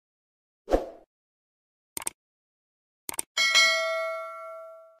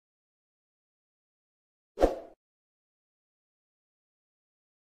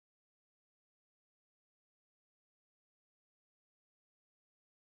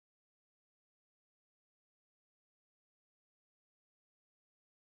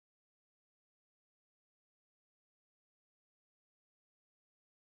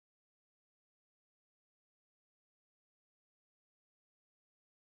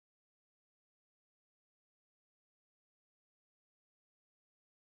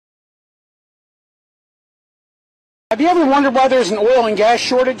Have you ever wondered why there's an oil and gas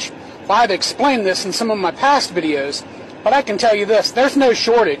shortage? Well, I've explained this in some of my past videos, but I can tell you this, there's no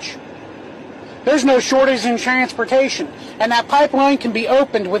shortage. There's no shortage in transportation, and that pipeline can be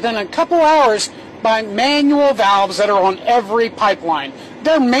opened within a couple hours by manual valves that are on every pipeline.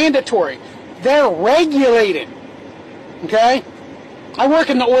 They're mandatory. They're regulated. Okay? I work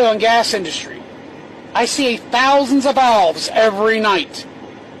in the oil and gas industry. I see thousands of valves every night.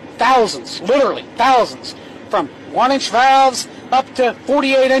 Thousands, literally thousands. From 1-inch valves up to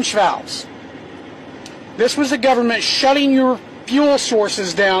 48-inch valves. This was the government shutting your fuel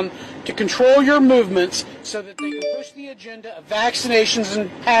sources down to control your movements so that they can push the agenda of vaccinations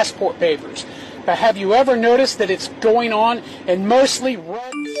and passport papers. But have you ever noticed that it's going on in mostly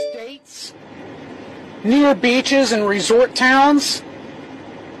red states, near beaches and resort towns?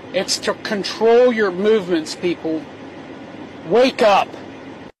 It's to control your movements, people. Wake up.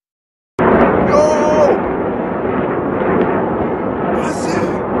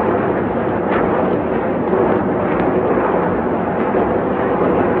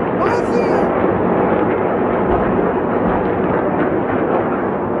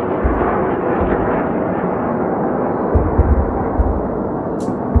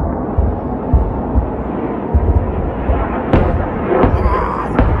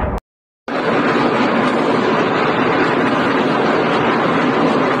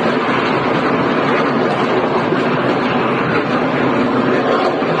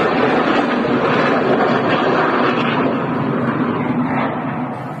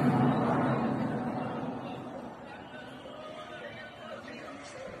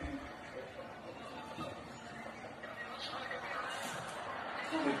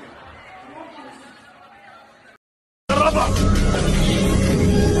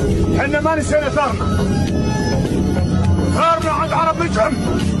 احنا ما نسينا ثارنا عند عرب نجم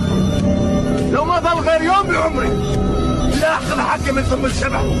لو ما ظل غير يوم بعمري لا اخذ حقي من ثم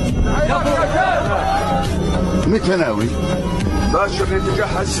الشبح. متى ناوي؟ باكر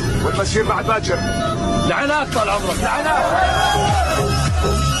نتجهز والمسير بعد باكر. لعناك طال عمرك لعناك.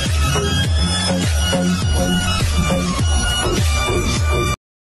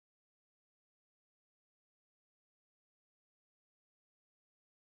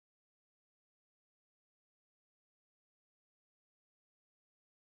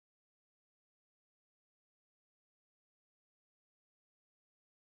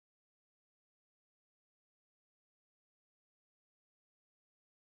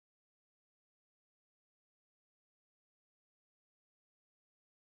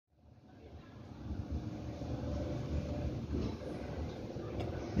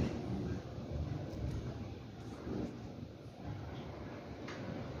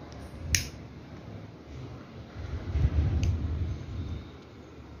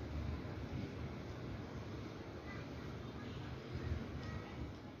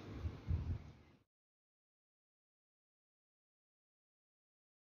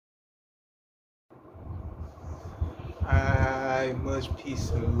 Much peace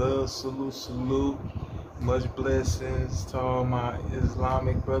and love, salute, much blessings to all my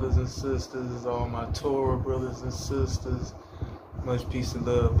Islamic brothers and sisters, all my Torah brothers and sisters, much peace and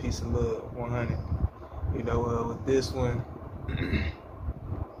love, 100. You know, with this one,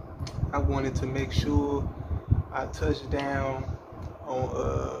 I wanted to make sure I touched down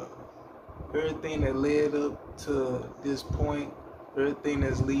on everything that led up to this point, everything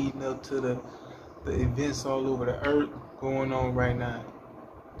that's leading up to the events all over the earth going on right now.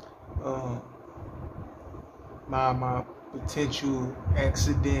 My potential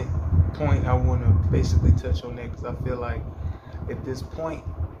accident point, I want to basically touch on that because I feel like at this point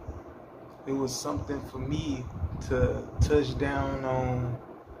it was something for me to touch down on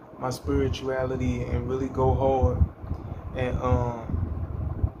my spirituality and really go hard and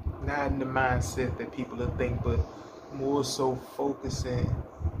not in the mindset that people will think, but more so focusing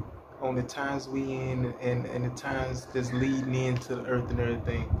on the times we in and the times that's leading into the earth and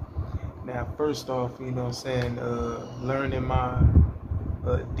everything. Now, first off, you know what I'm saying, learning my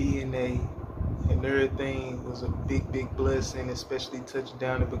DNA and everything was a big blessing, especially touching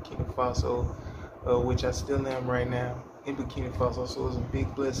down in Burkina Faso, which I still am right now in Burkina Faso, so it was a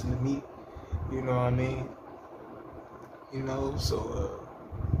big blessing to me, you know what I mean? You know, so,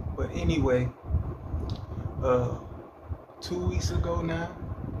 but anyway, 2 weeks ago now,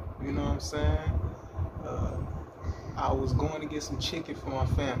 you know what I'm saying? I was going to get some chicken for my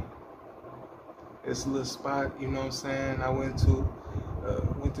family. It's a little spot, you know what I'm saying? I went to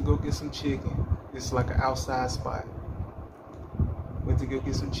go get some chicken. It's like an outside spot. Went to go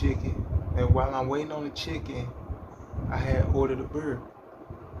get some chicken. And while I'm waiting on the chicken, I had ordered a bird.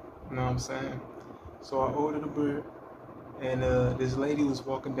 You know what I'm saying? So I ordered a bird. And this lady was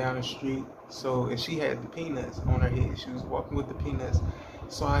walking down the street, and she had the peanuts on her head. She was walking with the peanuts.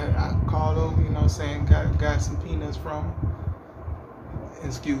 So I called over, you know what I'm saying, got some peanuts from her.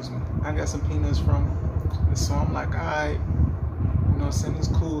 Excuse me. I got some peanuts from her. And so I'm like, all right, you know what I'm saying, it's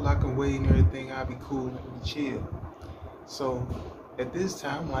cool. I can wait and everything. I'll be cool and chill. So at this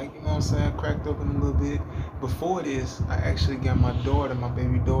time, like, you know what I'm saying, I cracked open a little bit. Before this, I actually got my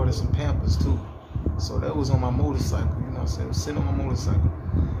baby daughter, some Pampers too. So that was on my motorcycle, you know what I'm saying, sitting on my motorcycle.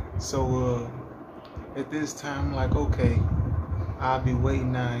 So at this time, like, okay, I'll be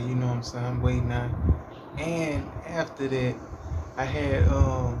waiting now, you know what I'm saying, I'm waiting now. And after that, I had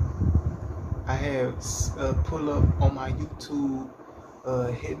pull up on my YouTube,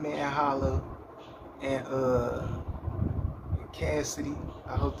 Hitman Holla and Cassidy.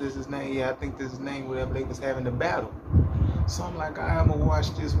 I hope this is his name. Yeah, I think this is his name. Whatever, they was having the battle. So I'm like, I'm gonna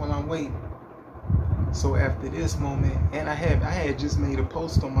watch this while I'm waiting. So after this moment, and I had just made a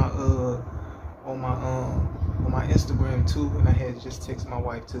post on my Instagram too, and I had just texted my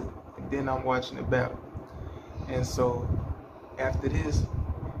wife too. And then I'm watching the battle. And so after this,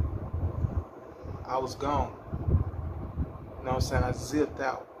 I was gone. You know what I'm saying? I zipped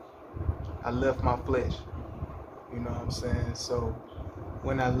out. I left my flesh. You know what I'm saying? So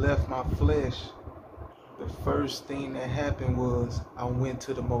when I left my flesh, the first thing that happened was I went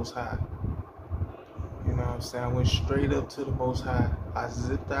to the Most High. You know what I'm saying? I went straight up to the Most High. I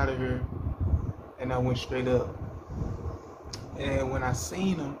zipped out of here and I went straight up. And when I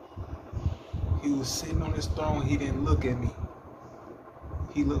seen him, he was sitting on his throne. He didn't look at me.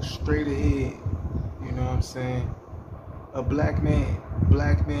 He looked straight ahead. You know what I'm saying? A black man,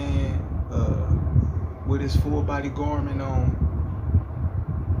 with his full body garment on,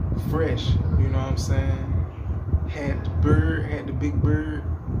 fresh, you know what I'm saying? Had the big bird,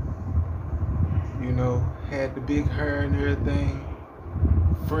 you know, had the big hair and everything,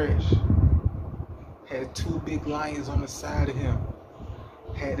 fresh. Had two big lions on the side of him.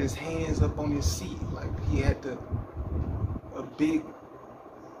 Had his hands up on his seat, like he had a big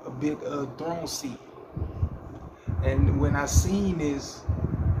throne seat. And when I seen this,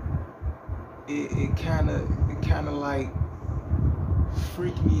 it kind of like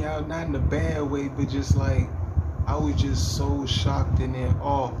freaked me out, not in a bad way, but just like I was just so shocked and in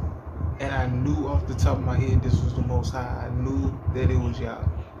awe. And I knew off the top of my head this was the Most High. I knew that it was y'all.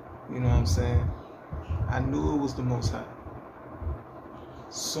 You know what I'm saying? I knew it was the Most High.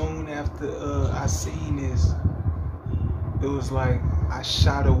 Soon after I seen this, it was like I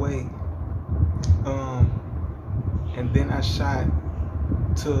shot away. And then I shot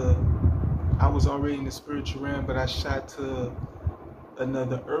to, I was already in the spiritual realm, but I shot to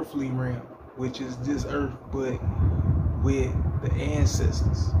another earthly realm, which is this earth, but with the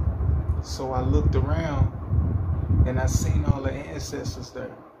ancestors. So I looked around and I seen all the ancestors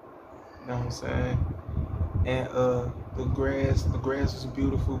there. You know what I'm saying? And the grass was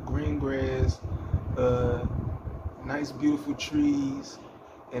beautiful, green grass, nice beautiful trees,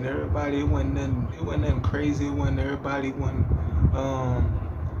 and everybody, it wasn't nothing crazy. Everybody wasn't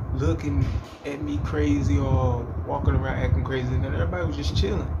looking at me crazy or walking around acting crazy. And then everybody was just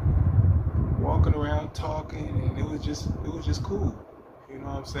chilling, walking around talking, and it was just cool. You know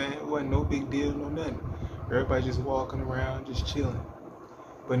what I'm saying? It wasn't no big deal, no nothing. Everybody just walking around, just chilling.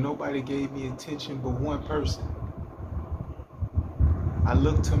 But nobody gave me attention but one person. I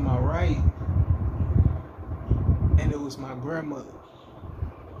looked to my right, and it was my grandmother.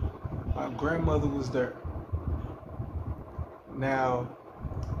 My grandmother was there. Now,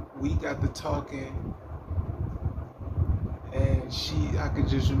 we got to talking, and I could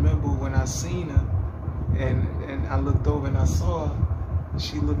just remember when I seen her, and I looked over and I saw her,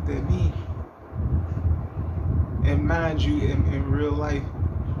 she looked at me. And mind you, in real life,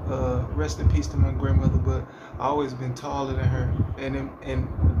 rest in peace to my grandmother, but I always been taller than her. And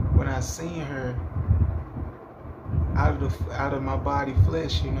when I seen her, out of my body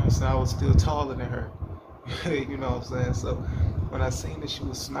flesh, you know what I'm saying, I was still taller than her. You know what I'm saying? So when I seen her, she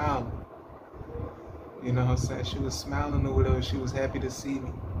was smiling. You know what I'm saying? She was smiling or whatever. She was happy to see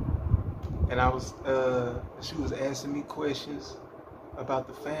me. And she was asking me questions about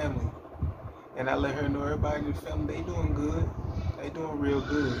the family. And I let her know everybody in the family, they doing good. They doing real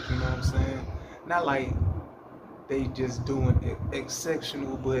good, you know what I'm saying? Not like they just doing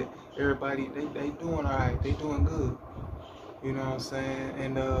exceptional, but everybody, they doing all right. They doing good. You know what I'm saying?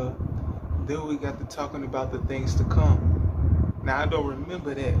 And then we got to talking about the things to come. Now, I don't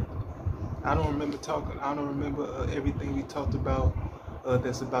remember that. I don't remember everything we talked about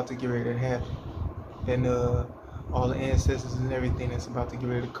that's about to get ready to happen. And all the ancestors and everything that's about to get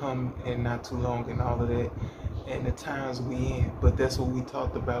ready to come and not too long and all of that. and the times we in. But that's what we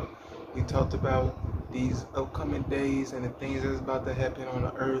talked about. We talked about these upcoming days and the things that's about to happen on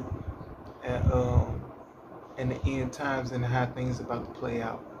the earth, and the end times and how things about to play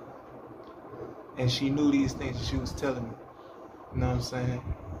out. And she knew these things that she was telling me. You know what I'm saying?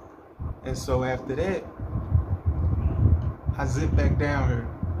 And so after that, I zipped back down here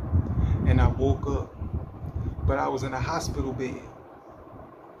and I woke up. But I was in a hospital bed.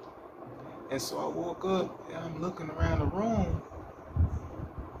 And so I woke up and I'm looking around the room.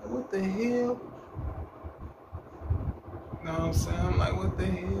 What the hell? You know what I'm saying? I'm like, what the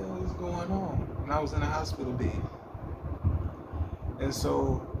hell is going on? And I was in a hospital bed. And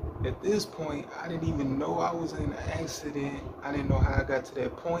so at this point, I didn't even know I was in an accident. I didn't know how I got to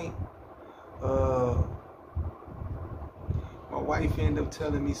that point. My wife ended up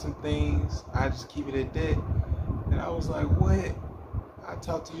telling me some things. I just keep it at that. And I was like, what? I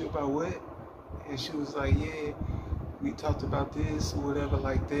talked to you about what? And she was like, yeah, we talked about this or whatever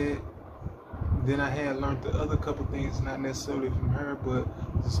like that. Then I had learned the other couple things, not necessarily from her, but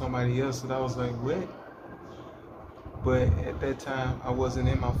from somebody else, that I was like, what? But at that time, I wasn't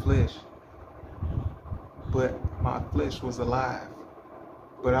in my flesh. But my flesh was alive.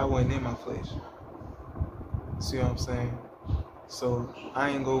 But I wasn't in my flesh. See what I'm saying? So I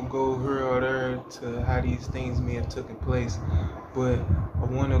ain't gonna go here or there to how these things may have taken place. But I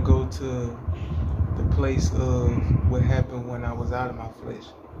want to go to the place of what happened when I was out of my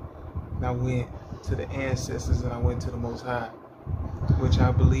flesh. And I went to the ancestors and I went to the Most High, which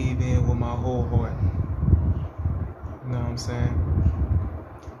I believe in with my whole heart. You know what I'm saying?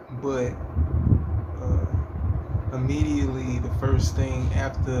 But immediately, the first thing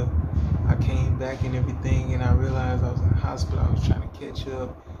after I came back and everything, and I realized I was in the hospital, I was trying to catch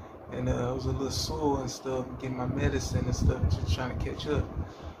up, and I was a little sore and stuff, getting my medicine and stuff, just trying to catch up.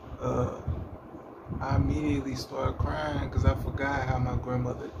 I immediately started crying because I forgot how my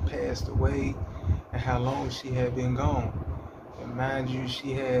grandmother passed away and how long she had been gone. And mind you,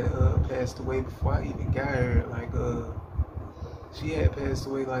 she had passed away before I even got her. Like, she had passed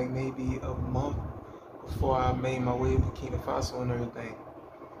away like maybe a month before I made my way to Burkina Faso and everything.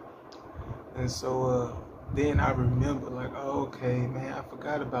 And so then I remember, like, oh, okay, man, I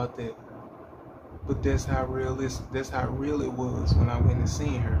forgot about that. But that's how real it was when I went and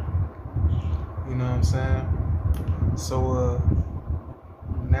seen her. You know what I'm saying? So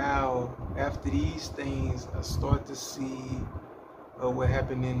now, after these things, I start to see what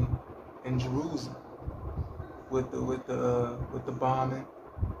happened in Jerusalem with the bombing.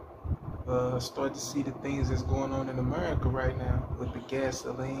 Start to see the things that's going on in America right now with the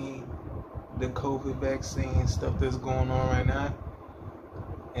gasoline, the COVID vaccine stuff that's going on right now.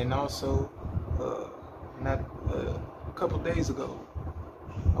 And also, a couple days ago,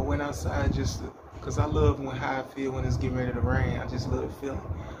 I went outside just because I love how I feel when it's getting ready to rain. I just love the feeling.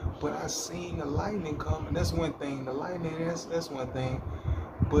 But I seen the lightning come, and that's one thing. The lightning, that's one thing.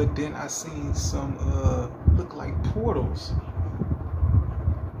 But then I seen some look like portals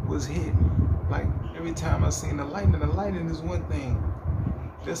was hitting. Like every time I seen the lightning is one thing.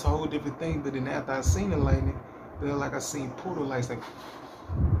 That's a whole different thing. But then after I seen the lightning, then like I seen portal lights. Like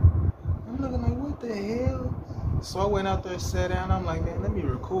I'm looking like, what the hell? So I went out there, sat down. I'm like, man, let me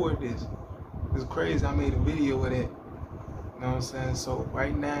record this. It's crazy. I made a video of it. You know what I'm saying? So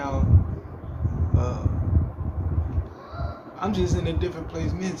right now, I'm just in a different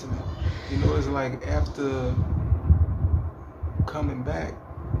place mentally. You know, it's like after coming back,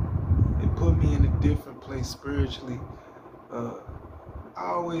 it put me in a different place spiritually. I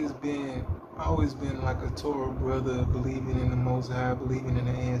always been like a Torah brother, believing in the Most High, believing in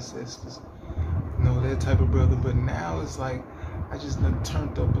the ancestors, you know, that type of brother. But now it's like I just done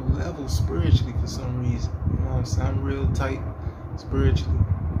turned up a level spiritually for some reason. You know what I'm saying? I'm real tight spiritually.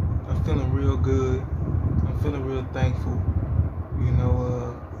 I'm feeling real good. I'm feeling real thankful. You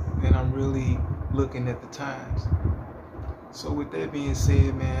know, and I'm really looking at the times. So with that being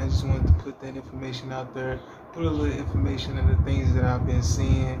said, man, I just wanted to put that information out there, put a little information in the things that I've been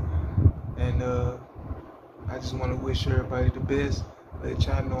seeing, and I just want to wish everybody the best. Let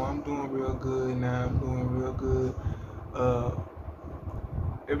y'all know I'm doing real good now. I'm doing real good.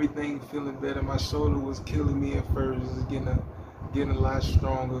 Everything feeling better. My shoulder was killing me at first. It's getting a lot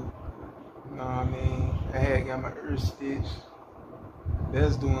stronger. You know what I mean? I had got my ear stitched.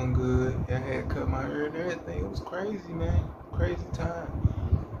 That's doing good. I had cut my ear and everything. It was crazy, man. Crazy time.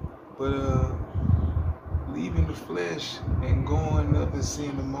 But leaving the flesh and going up and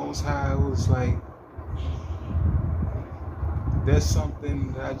seeing the Most High was like, that's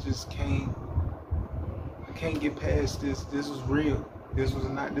something that I just can't get past. This was real. This is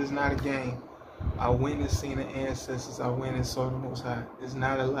not a game. I went and seen the ancestors. I went and saw the Most High. It's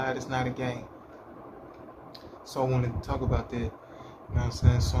not a lie. It's not a game. So I wanted to talk about that. You know what I'm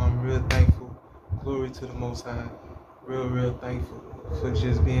saying? So I'm real thankful. Glory to the Most High. Real thankful for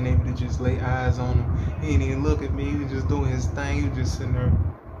just being able to just lay eyes on him. He didn't even look at me. He was just doing his thing. He was just sitting there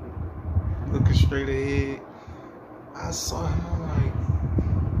looking straight ahead. I saw him. I'm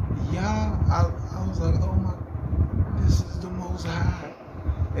like, y'all. I was like, oh my, this is the Most High.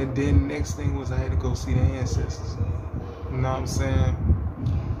 And then the next thing was I had to go see the ancestors. You know what I'm saying?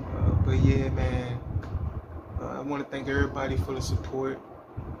 But yeah, man. I want to thank everybody for the support.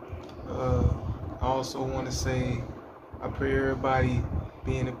 I also want to say I pray everybody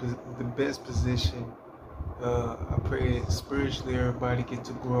be in the best position. I pray that spiritually everybody get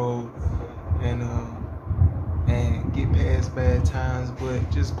to grow and get past bad times, but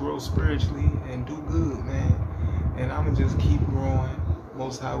just grow spiritually and do good, man. And I'm going to just keep growing,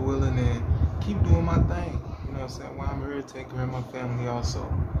 Most High willing, and keep doing my thing. You know what I'm saying? While I'm here to take care of my family also.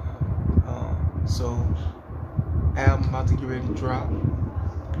 So, album about to get ready to drop. You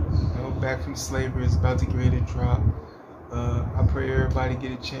know, Back from Slavery is about to get ready to drop. I pray everybody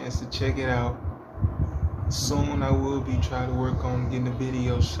get a chance to check it out. Soon I will be trying to work on getting the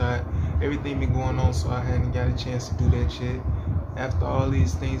video shot. Everything been going on, so I hadn't got a chance to do that shit. After all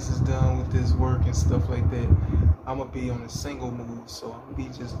these things is done with this work and stuff like that, I'm gonna be on a single move. So I'm gonna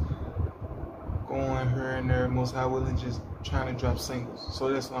be just going here and there, Most High willing, just trying to drop singles.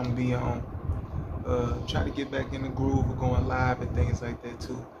 So that's what I'm gonna be on. Try to get back in the groove of going live and things like that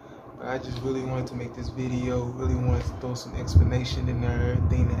too. But I just really wanted to make this video, really wanted to throw some explanation in there,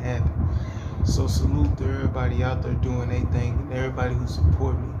 everything that happened. So salute to everybody out there doing their thing and everybody who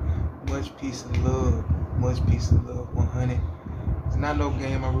support me. Much peace and love. Much peace and love. 100. It's not no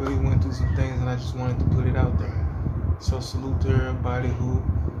game. I really went through some things and I just wanted to put it out there. So salute to everybody who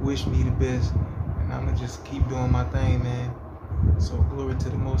wish me the best. And I'm going to just keep doing my thing, man. So glory to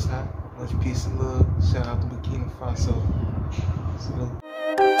the Most High. Much peace and love. Shout out to Burkina Faso. Salute.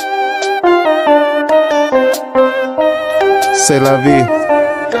 C'est la vie.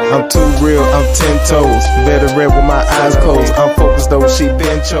 I'm too real, I'm 10 toes. Better read with my eyes closed. I'm focused though, she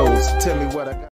been chose. Tell me what